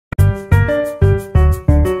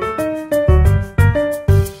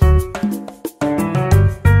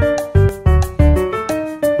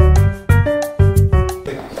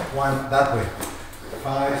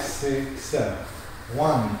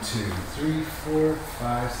1, 2, 3, 4,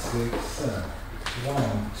 5, 6, 7.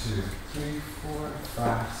 1, 2, 3, 4,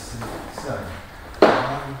 5, 6, 7.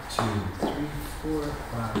 1, 2, 3, 4,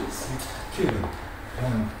 5, 6. Keep it.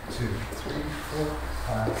 1, 2, 3, 4,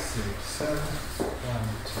 5, 6, 7. 1,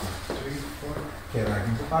 2, 3, 4. Get back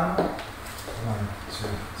into palma. 1, 2,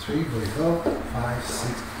 3. Here we go. 5,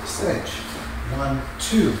 6. Stretch. 1,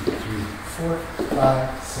 2, 3, 4,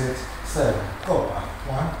 5, 6, 7. Go up.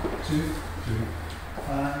 1, 2, 3,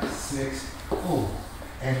 5, 6. Oh.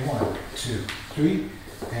 And 1, 2, 3,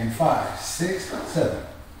 and 5, 6, 7.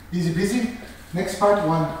 Easy peasy. Next part.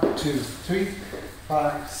 1, 2, 3,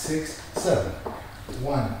 5, 6, 7.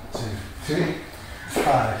 1, 2, 3,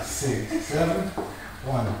 5, 6, 7.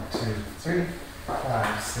 1, 2, 3,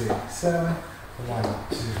 5, 6, 7. 1,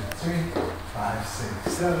 2, 3, 5,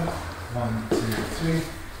 6, 7. 1, 2, 3,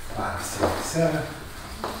 5, 6, 7.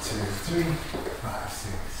 2, 3, 5,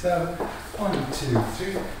 6, 7. 1, 2,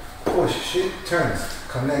 3. Push it, turns.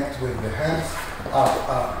 Connect with the hands. Up,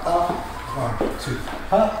 up, up. 1,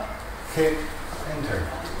 2, up, kick, and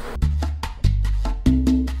turn.